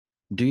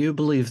Do you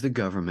believe the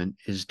government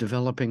is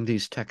developing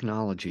these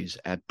technologies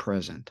at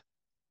present?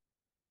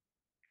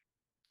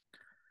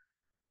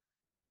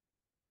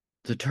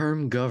 The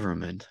term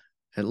government,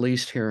 at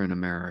least here in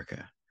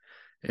America,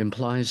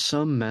 implies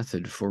some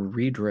method for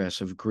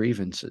redress of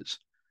grievances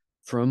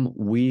from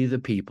we the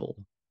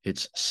people,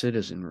 its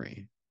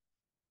citizenry.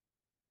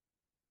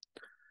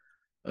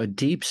 A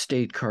deep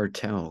state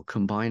cartel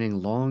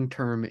combining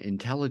long-term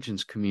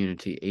intelligence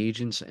community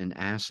agents and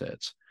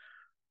assets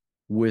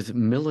with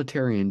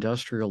military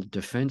industrial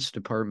defense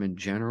department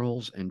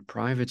generals and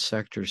private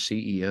sector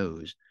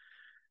CEOs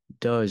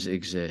does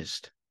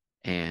exist.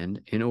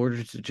 And in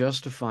order to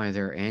justify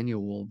their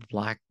annual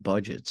black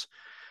budgets,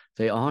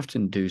 they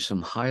often do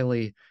some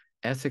highly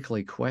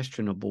ethically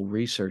questionable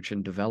research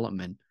and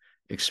development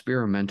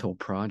experimental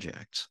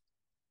projects.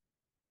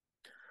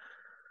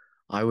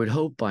 I would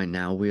hope by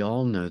now we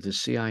all know the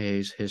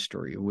CIA's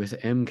history with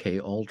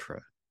MK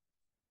Ultra.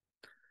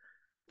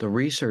 The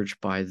research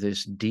by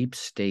this deep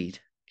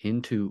state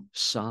into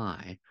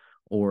psi,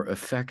 or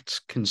effects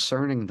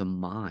concerning the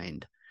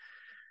mind,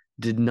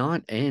 did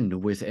not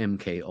end with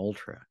MK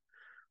Ultra,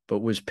 but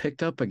was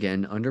picked up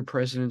again under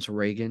Presidents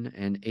Reagan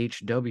and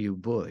H.W.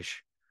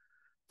 Bush,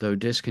 though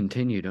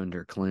discontinued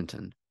under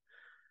Clinton,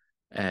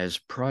 as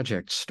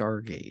Project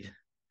Stargate.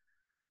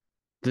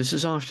 This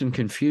is often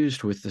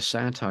confused with the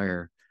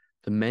satire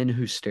The Men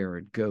Who Stare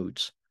at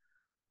Goats,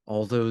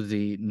 although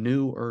the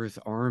New Earth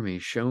Army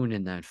shown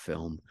in that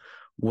film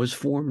was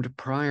formed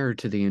prior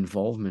to the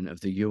involvement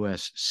of the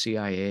US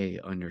CIA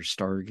under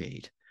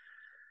Stargate.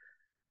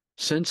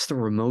 Since the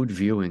remote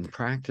viewing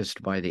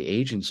practiced by the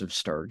agents of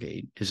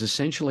Stargate is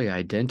essentially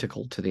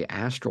identical to the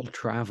astral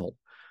travel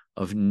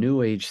of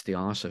New Age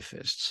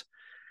theosophists,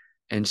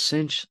 and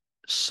since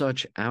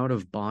such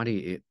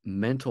out-of-body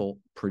mental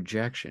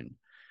projection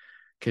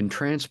can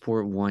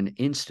transport one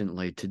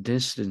instantly to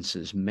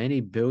distances many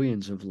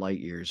billions of light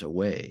years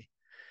away,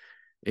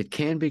 it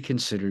can be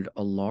considered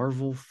a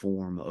larval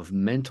form of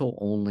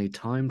mental-only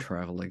time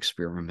travel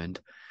experiment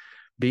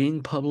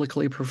being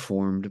publicly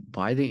performed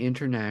by the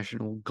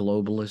international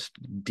globalist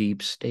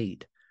deep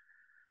state.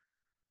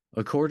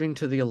 According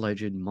to the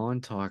alleged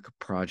Montauk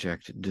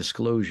Project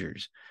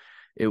disclosures,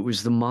 it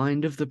was the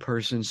mind of the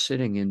person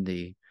sitting in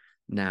the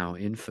now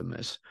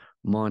infamous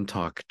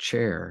Montauk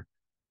chair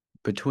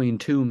between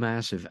two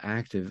massive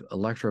active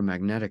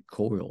electromagnetic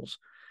coils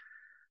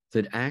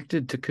that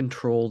acted to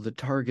control the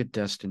target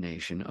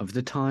destination of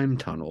the time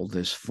tunnel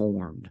this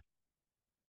formed.